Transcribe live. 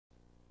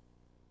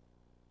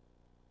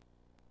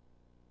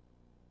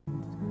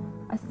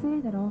a city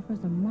that offers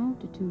a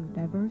multitude of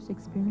diverse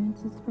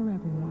experiences for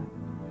everyone.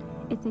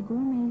 It's a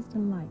gourmet's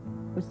delight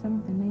with some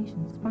of the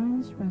nation's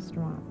finest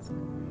restaurants.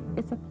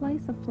 It's a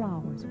place of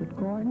flowers with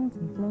gardens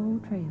and floral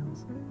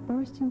trails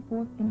bursting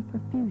forth in a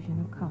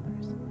profusion of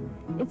colors.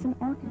 It's an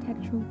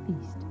architectural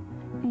feast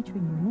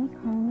featuring unique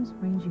homes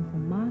ranging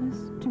from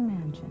modest to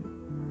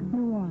mansion.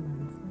 New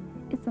Orleans,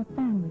 it's a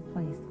family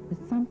place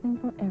with something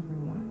for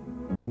everyone.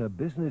 In a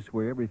business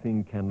where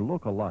everything can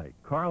look alike,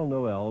 Carl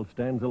Noel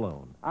stands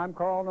alone. I'm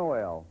Carl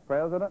Noel,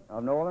 president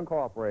of Noel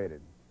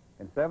Incorporated.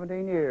 In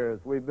 17 years,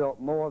 we've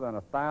built more than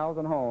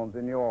 1,000 homes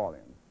in New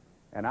Orleans,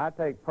 and I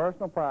take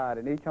personal pride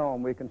in each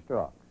home we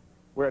construct.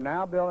 We're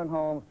now building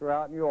homes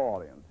throughout New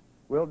Orleans.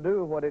 We'll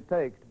do what it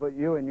takes to put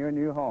you in your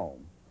new home.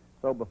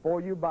 So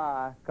before you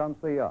buy, come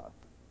see us.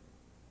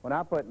 When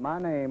I put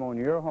my name on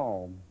your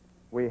home,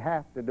 we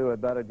have to do a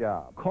better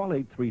job. Call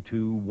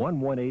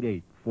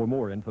 832-1188 for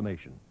more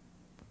information.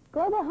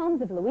 Global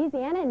Homes of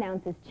Louisiana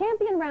announces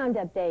Champion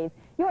Roundup Days,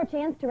 your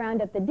chance to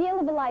round up the deal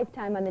of a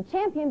lifetime on the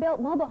champion-built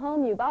mobile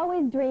home you've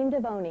always dreamed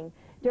of owning.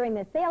 During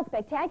the sale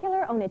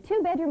spectacular, own a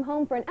two-bedroom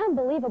home for an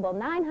unbelievable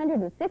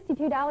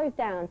 $962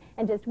 down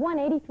and just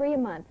 $183 a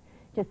month.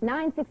 Just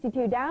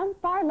 $962 down,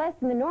 far less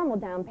than the normal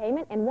down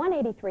payment, and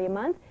 $183 a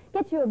month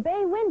gets you a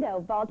bay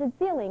window, vaulted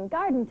ceiling,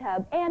 garden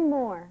tub, and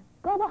more.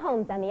 Global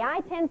Homes on the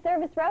I-10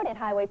 Service Road at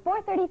Highway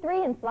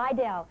 433 in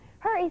Slidell.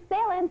 Hurry,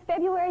 sale ends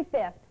February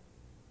 5th.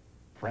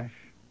 Fresh,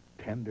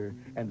 tender,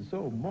 and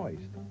so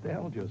moist,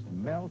 they'll just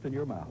melt in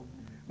your mouth.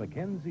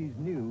 McKenzie's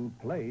new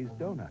glazed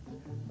donuts,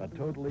 a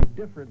totally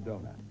different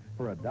donut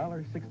for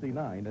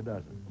 $1.69 a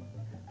dozen.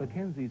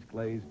 McKenzie's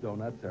glazed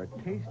donuts are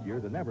tastier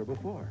than ever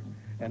before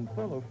and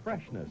full of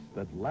freshness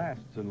that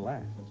lasts and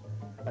lasts.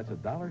 That's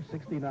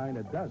 $1.69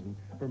 a dozen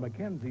for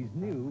McKenzie's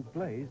new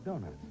glazed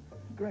donuts.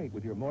 Great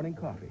with your morning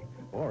coffee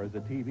or as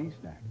a TV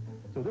snack.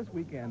 So this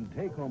weekend,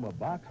 take home a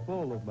box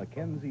full of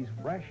McKenzie's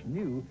fresh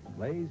new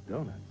glazed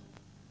donuts.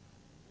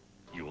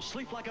 You'll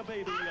sleep like a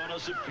baby on a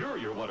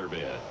superior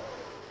waterbed.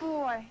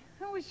 Boy,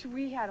 I wish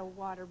we had a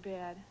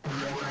waterbed.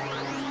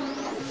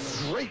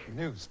 Great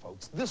news,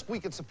 folks. This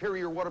week at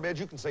Superior Waterbeds,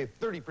 you can save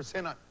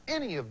 30% on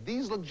any of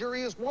these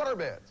luxurious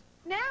waterbeds.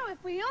 Now,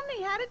 if we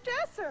only had a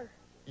dresser.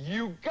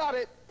 You got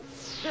it.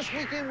 This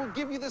weekend, we'll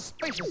give you this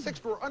spacious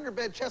 6-drawer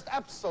underbed chest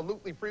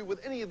absolutely free with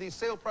any of these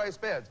sale price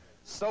beds.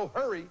 So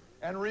hurry,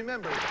 and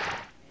remember...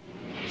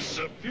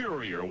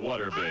 Superior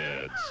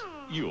Waterbeds.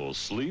 You'll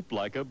sleep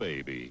like a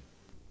baby.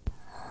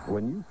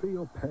 When you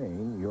feel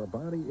pain, your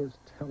body is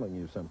telling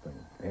you something,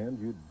 and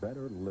you'd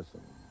better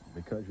listen,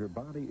 because your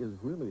body is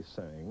really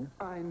saying,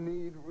 I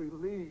need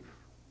relief.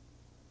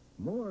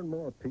 More and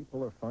more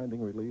people are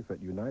finding relief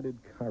at United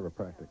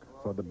Chiropractic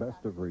for the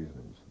best of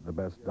reasons. The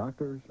best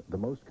doctors, the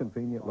most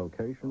convenient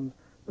locations,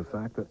 the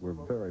fact that we're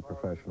very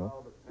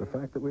professional, the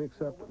fact that we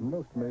accept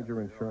most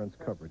major insurance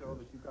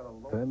coverages.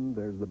 Then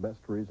there's the best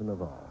reason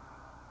of all.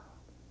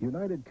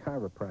 United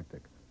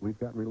Chiropractic. We've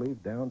got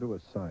relief down to a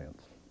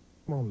science.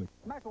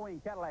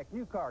 McIlwain Cadillac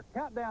new car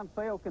countdown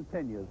sale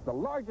continues. The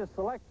largest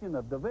selection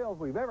of DeVilles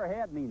we've ever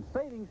had means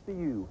savings to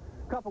you.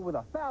 Coupled with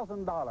a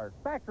 $1,000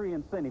 factory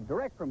incentive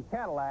direct from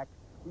Cadillac,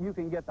 you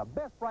can get the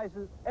best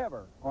prices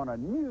ever on a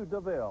new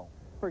DeVille.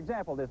 For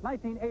example, this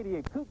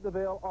 1988 Coupe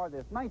DeVille or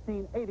this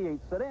 1988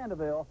 Sedan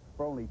DeVille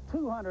for only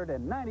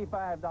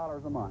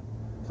 $295 a month.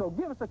 So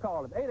give us a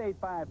call at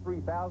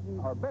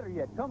 885-3000, or better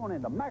yet, come on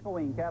into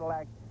McIlwain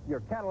Cadillac,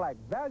 your Cadillac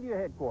Value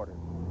headquarters.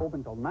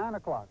 Open till 9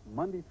 o'clock,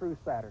 Monday through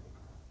Saturday.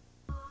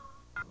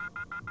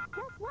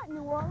 Guess what,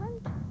 New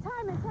Orleans?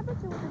 Time and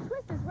temperature with the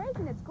twist is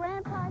raising its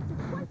grand prize to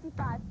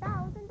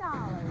 $25,000.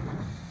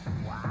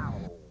 Wow.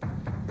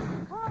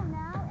 Call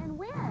now and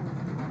win.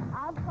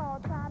 I've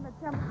called time and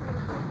temperature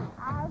with the twist.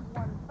 I've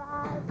won $500.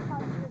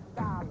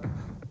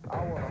 I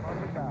won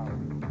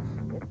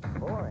 $100,000. It's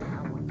boring. I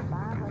won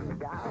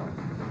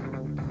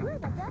 $500. We're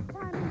the best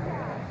time in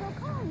town, so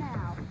call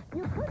now.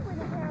 You could win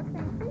a pair of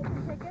St. Season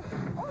tickets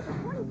or the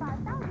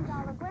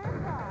 $25,000 grand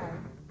prize.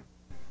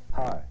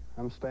 Hi,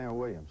 I'm Stan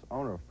Williams,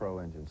 owner of Pro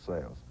Engine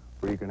Sales,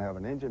 where you can have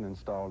an engine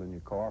installed in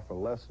your car for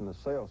less than the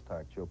sales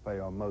tax you'll pay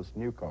on most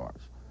new cars.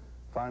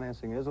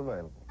 Financing is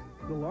available.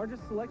 The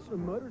largest selection of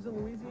motors in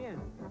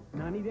Louisiana.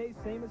 90 days,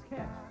 same as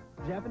cash.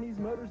 Japanese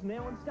motors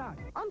now in stock.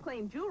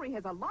 Unclaimed Jewelry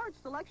has a large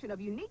selection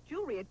of unique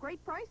jewelry at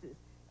great prices.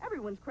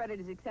 Everyone's credit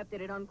is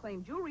accepted at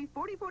Unclaimed Jewelry,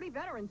 4040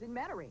 Veterans in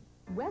Metairie.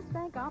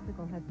 Westbank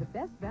Optical has the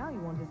best value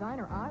on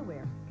designer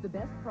eyewear, the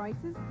best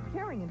prices,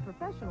 caring and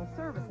professional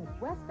service at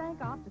Westbank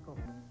Optical.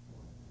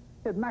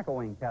 At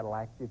McIlwain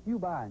Cadillac, if you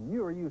buy a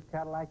new or used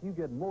Cadillac, you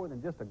get more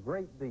than just a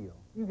great deal.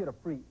 You get a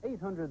free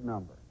 800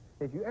 number.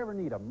 If you ever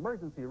need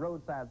emergency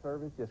roadside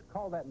service, just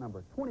call that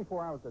number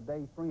 24 hours a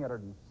day,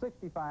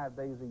 365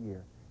 days a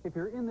year. If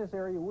you're in this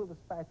area, we'll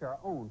dispatch our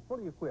own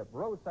fully equipped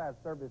roadside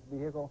service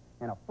vehicle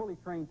and a fully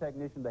trained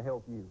technician to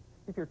help you.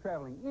 If you're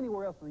traveling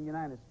anywhere else in the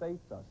United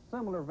States, a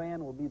similar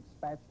van will be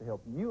dispatched to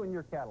help you and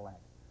your Cadillac.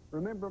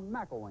 Remember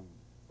McIlwain,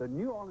 the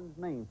New Orleans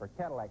name for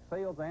Cadillac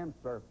sales and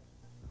service.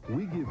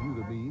 We give you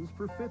the means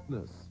for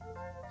fitness,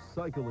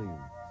 cycling,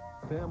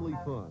 family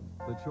fun.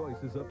 The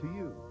choice is up to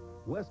you.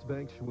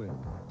 Westbank Schwinn,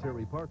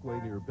 Terry Parkway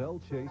near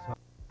Bell Chase.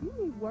 You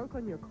need work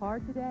on your car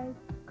today?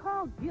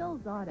 Call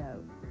Gill's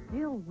Auto.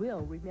 Gill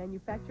will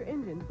remanufacture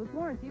engines with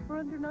warranty for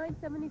under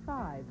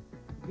 $9.75.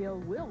 Gill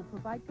will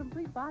provide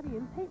complete body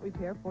and paint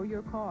repair for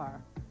your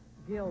car.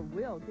 Gill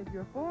will give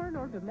your foreign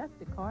or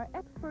domestic car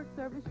expert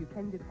service you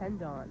can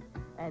depend on.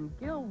 And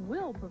Gill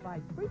will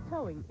provide free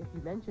towing if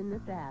you mention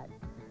this ad.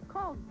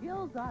 Call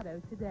Gill's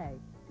Auto today,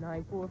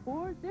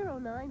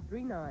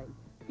 944-0939.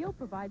 Gill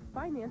provides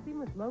financing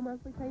with low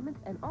monthly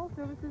payments and all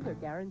services are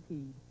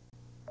guaranteed.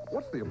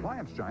 What's the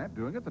appliance giant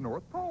doing at the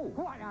North Pole?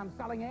 Why, I'm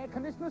selling air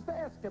conditioners to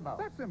Eskimo.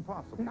 That's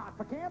impossible. Not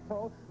for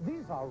Campo.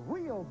 These are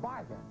real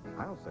bargains.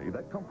 I'll say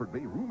that Comfort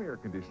Bay room air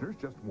conditioner's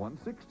just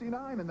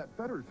 $169, and that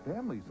Fetter's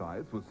family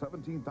size with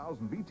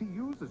 17,000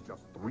 BTUs is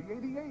just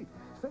 $388.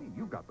 Say,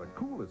 you got the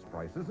coolest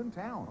prices in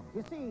town.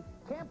 You see,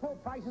 Campo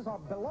prices are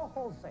below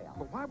wholesale.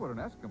 But why would an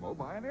Eskimo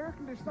buy an air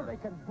conditioner? So they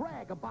can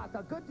brag about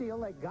the good deal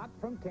they got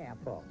from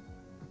Campo.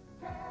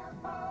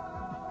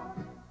 Campo,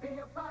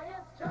 the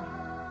appliance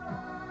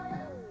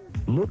giant.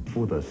 Look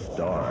for the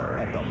star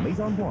at the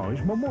Maison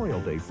Blanche Memorial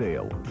Day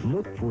sale.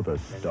 Look for the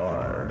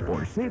star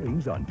for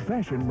savings on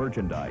fashion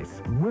merchandise.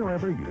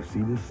 Wherever you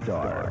see the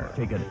star,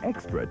 take an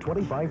extra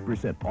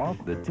 25% off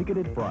the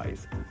ticketed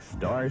price.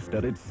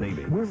 Star-studded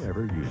savings.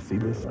 Wherever you see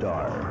the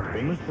star.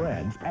 Famous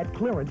brands at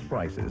clearance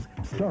prices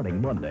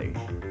starting Monday.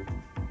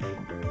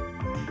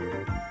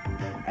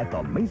 At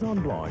the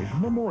Maison Blanche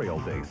Memorial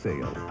Day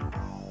sale.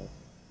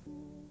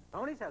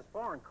 Tony's has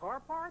foreign car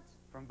parts?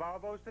 From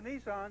Volvos to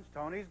Nissans,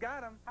 Tony's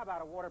got them. How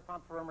about a water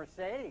pump for a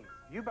Mercedes?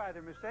 You buy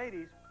the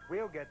Mercedes,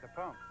 we'll get the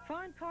pump.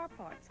 Foreign car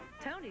parts,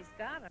 Tony's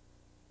got them.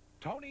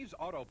 Tony's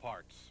Auto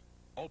Parts.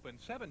 Open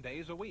 7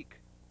 days a week.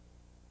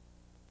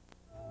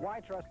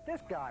 Why trust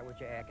this guy with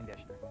your air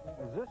conditioner?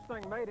 Is this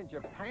thing made in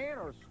Japan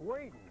or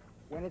Sweden?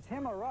 When it's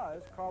him or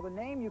us, call the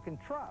name you can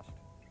trust.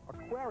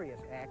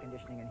 Aquarius Air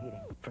Conditioning and Heating.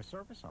 For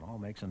service on all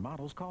makes and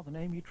models, call the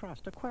name you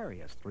trust.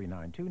 Aquarius,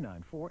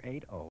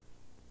 392-9480.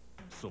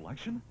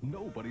 Selection?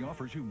 Nobody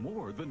offers you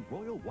more than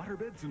Royal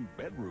Waterbeds and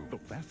Bedroom, the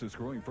fastest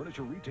growing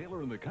furniture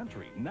retailer in the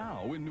country.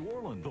 Now in New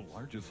Orleans, the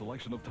largest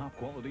selection of top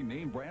quality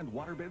name brand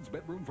waterbeds,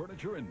 bedroom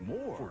furniture, and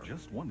more. For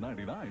just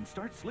 $199,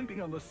 start sleeping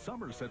on the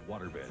Somerset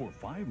waterbed. For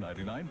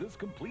 $599, this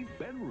complete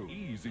bedroom.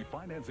 Easy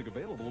financing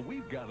available.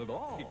 We've got it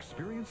all.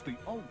 Experience the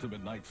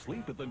ultimate night's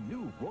sleep at the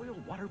new Royal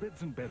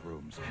Waterbeds and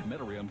Bedrooms.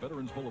 Metairie on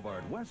Veterans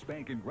Boulevard,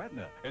 Westbank in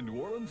Gretna, and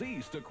New Orleans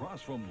East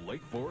across from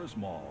Lake Forest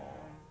Mall.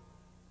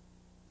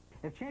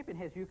 If Champion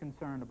has you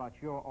concerned about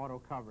your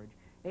auto coverage,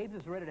 Abe's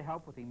is ready to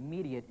help with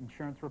immediate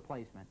insurance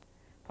replacement,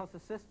 plus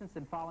assistance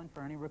in filing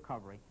for any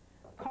recovery.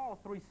 Call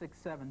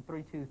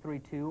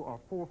 367-3232 or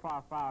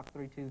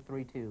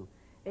 455-3232.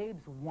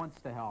 Abe's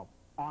wants to help,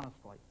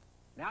 honestly.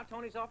 Now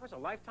Tony's offers a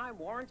lifetime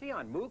warranty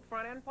on Moog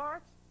front-end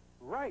parts?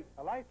 Right,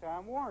 a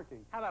lifetime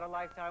warranty. How about a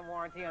lifetime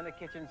warranty on the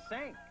kitchen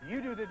sink? You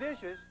do the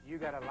dishes, you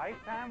got a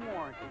lifetime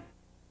warranty.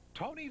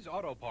 Tony's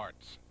Auto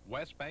Parts,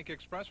 West Bank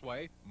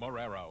Expressway,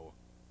 Marrero.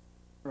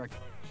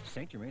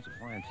 St. Germain's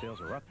appliance sales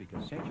are up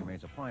because St.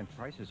 Germain's appliance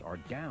prices are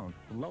down.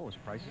 The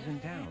lowest prices in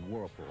town.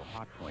 Whirlpool,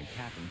 Hotpoint,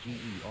 Tappan,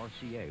 GE,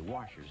 RCA,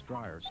 washers,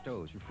 dryers,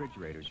 stoves,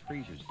 refrigerators,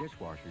 freezers,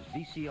 dishwashers,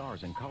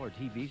 VCRs, and color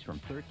TVs from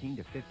 13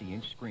 to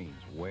 50-inch screens.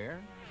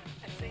 Where?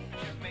 At St.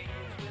 Germain's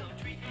will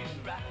treat you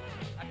right.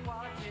 A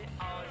quality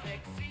always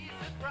exceeds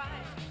the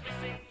price. At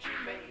St.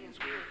 Germain's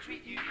will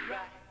treat you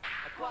right.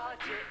 A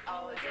quality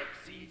always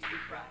exceeds the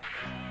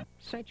price.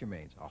 St.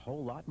 Germain's, a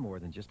whole lot more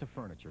than just a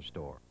furniture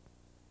store.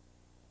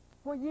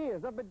 For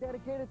years, I've been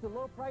dedicated to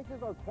low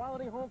prices on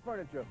quality home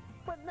furniture.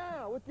 But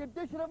now, with the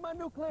addition of my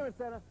new clearance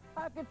center,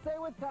 I can say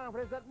with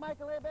confidence that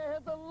McIlwain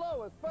has the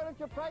lowest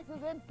furniture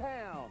prices in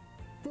town.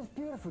 This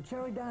beautiful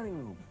cherry dining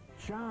room,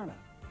 china,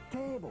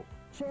 table,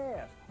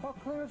 chairs, all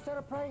clearance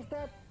center priced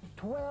at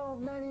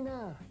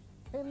 $12.99.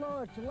 A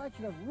large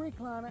selection of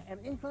recliner and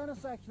incliner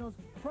sectionals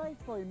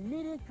priced for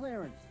immediate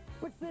clearance.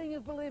 But seeing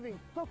is believing,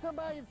 so come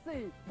by and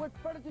see what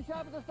furniture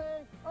shoppers are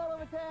saying all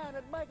over town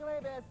at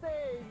McIlwain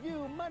Save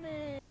You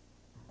Money.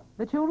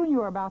 The children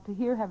you are about to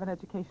hear have an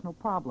educational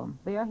problem.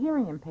 They are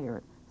hearing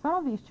impaired. Some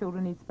of these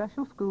children need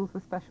special schools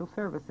with special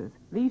services.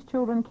 These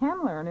children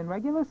can learn in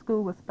regular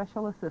school with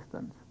special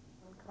assistance.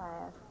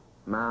 Class.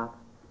 Math,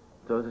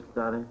 social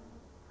study,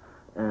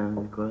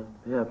 and good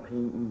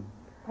painting.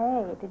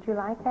 Hey, did you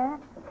like that?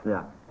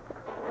 Yeah.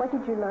 What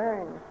did you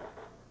learn?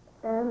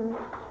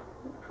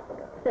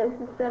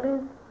 Social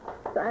studies,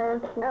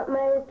 science,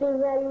 mainstream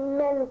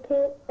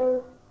medical,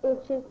 and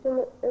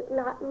system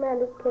not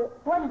medical.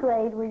 What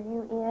grade were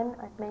you in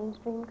at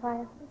mainstream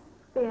classes?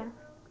 Fifth.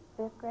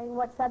 Fifth grade.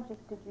 What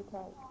subjects did you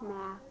take?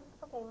 Math.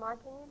 Okay,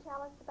 Mark, can you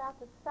tell us about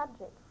the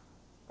subjects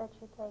that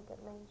you take at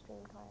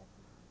mainstream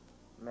classes?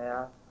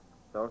 Math,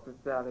 social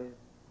studies,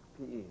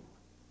 PE.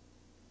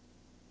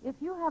 If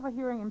you have a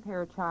hearing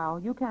impaired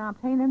child, you can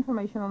obtain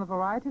information on the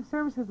variety of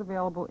services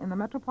available in the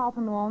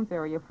metropolitan New Orleans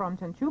area from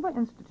Chinchuba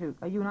Institute,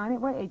 a United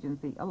Way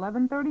agency,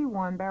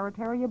 1131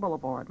 Barataria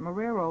Boulevard,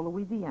 Marrero,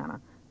 Louisiana.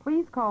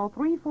 Please call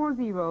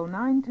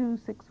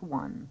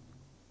 340-9261.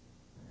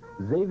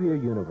 Xavier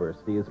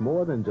University is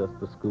more than just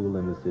a school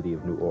in the city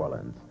of New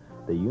Orleans.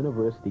 The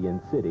university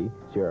and city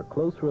share a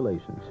close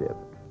relationship.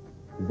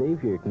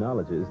 Xavier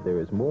acknowledges there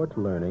is more to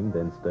learning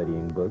than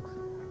studying books,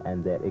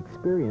 and that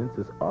experience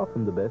is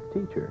often the best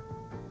teacher.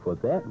 For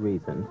that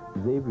reason,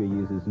 Xavier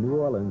uses New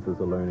Orleans as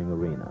a learning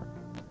arena.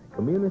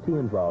 Community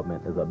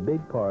involvement is a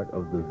big part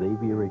of the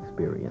Xavier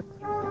experience.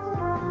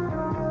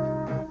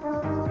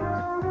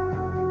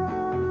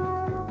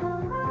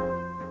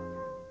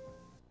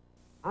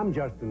 I'm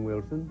Justin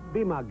Wilson.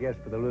 Be my guest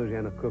for the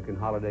Louisiana Cooking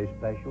Holiday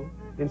Special.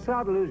 In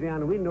South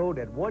Louisiana, we know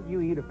that what you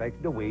eat affects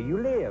the way you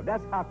live.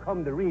 That's how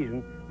come the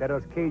reason that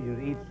us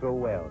Cajuns eat so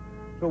well,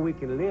 so we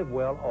can live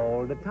well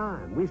all the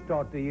time. We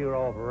start the year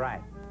off right.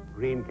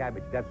 Green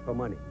cabbage, that's for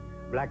money.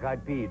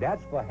 Black-eyed pea,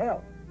 that's for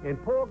health.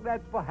 And pork,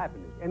 that's for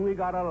happiness. And we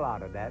got a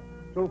lot of that.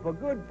 So for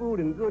good food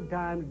and good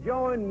times,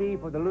 join me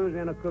for the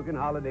Louisiana Cooking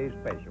Holiday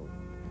Special.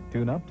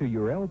 Tune up to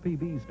your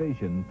LPB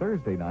station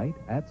Thursday night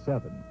at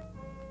 7.